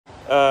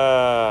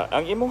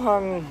Ang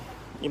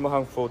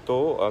imuhang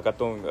photo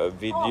katong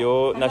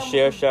video na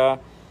share siya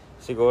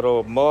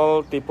siguro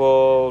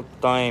multiple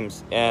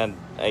times, and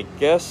I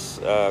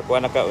guess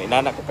kuan ka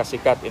inana ka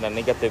kasikat in a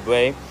negative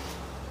way.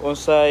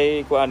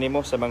 Unsay kuan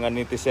nimo sa mga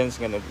netizens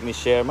nga ni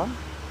share ma'am?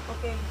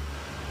 Okay.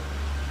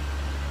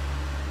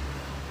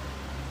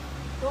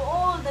 To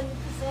all the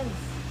netizens,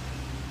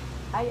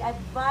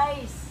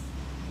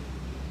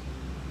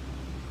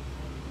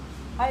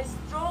 I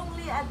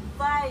strongly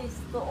advise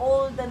to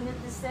all the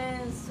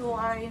netizens who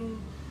are in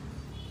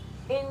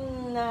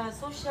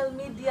social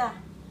media,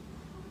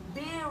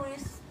 be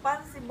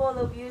responsible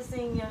of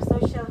using your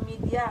social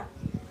media,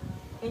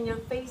 in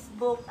your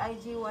Facebook,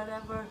 IG,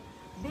 whatever.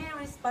 Be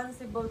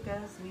responsible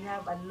because we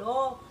have a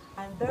law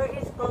and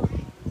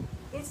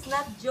it's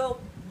not joke.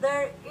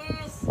 There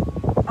is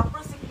a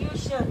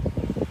prosecution.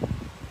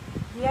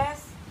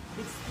 Yes,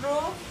 it's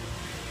true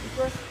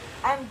because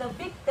I'm the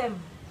victim.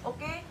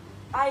 Okay?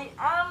 I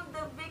am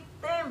the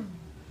victim.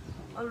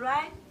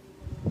 Alright?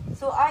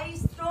 So I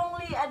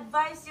strongly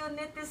advise you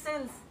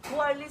netizens who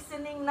are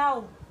listening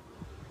now,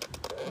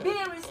 be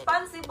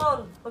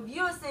responsible of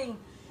using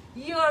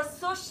your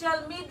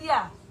social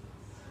media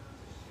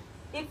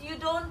if you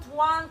don't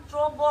want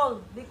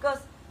trouble,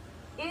 because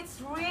it's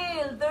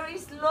real, there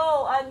is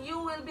law, and you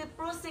will be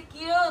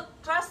prosecuted.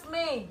 Trust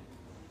me.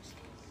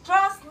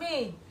 Trust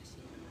me.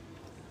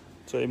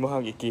 So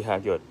imuhang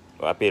ikiha gyud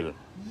o apil.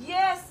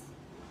 Yes,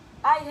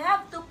 I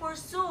have to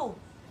pursue.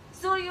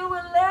 So you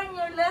will learn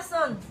your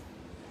lessons.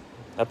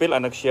 Apil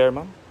ang nag-share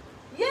ma'am?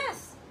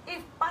 Yes,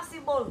 if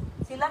possible.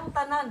 Silang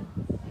tanan.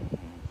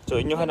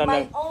 So inyo With na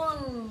my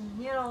own,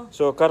 you know.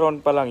 So karon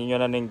pa lang inyo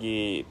na ning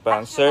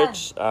pang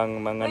search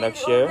ang mga We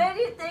nag-share.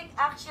 already take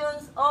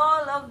actions,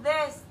 all of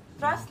this.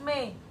 Trust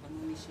me.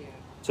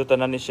 So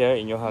tanan ni share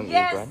inyo hang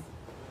Yes, ikuan.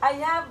 I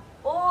have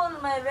all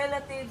my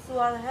relatives who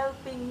are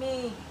helping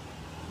me.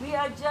 We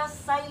are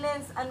just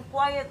silent and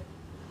quiet,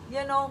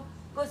 you know,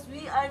 because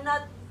we are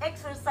not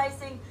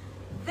exercising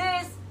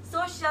this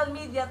social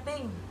media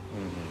thing.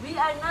 We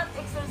are not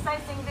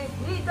exercising this.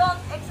 We don't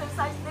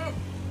exercise this.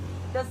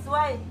 That's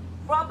why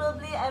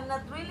probably I'm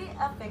not really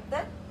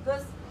affected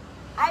because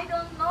I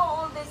don't know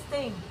all this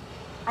thing.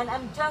 And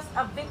I'm just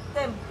a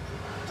victim.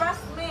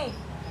 Trust me.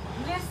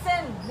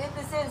 Listen,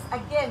 netizens,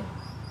 again.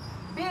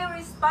 Be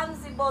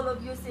responsible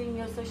of using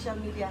your social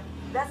media.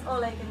 That's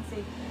all I can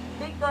say.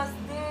 Because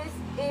this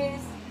is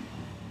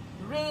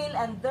real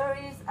and there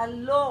is a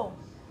law.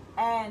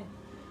 And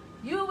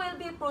you will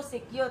be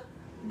prosecuted.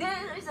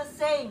 There is a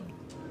saying,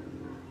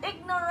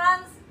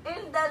 ignorance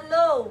in the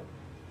law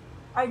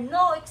are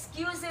no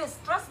excuses.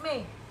 Trust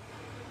me.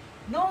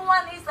 No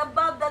one is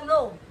above the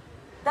law.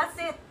 That's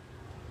it.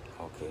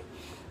 Okay.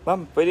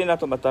 Ma'am, pwede na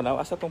ito matanaw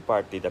asa tong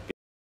party dapil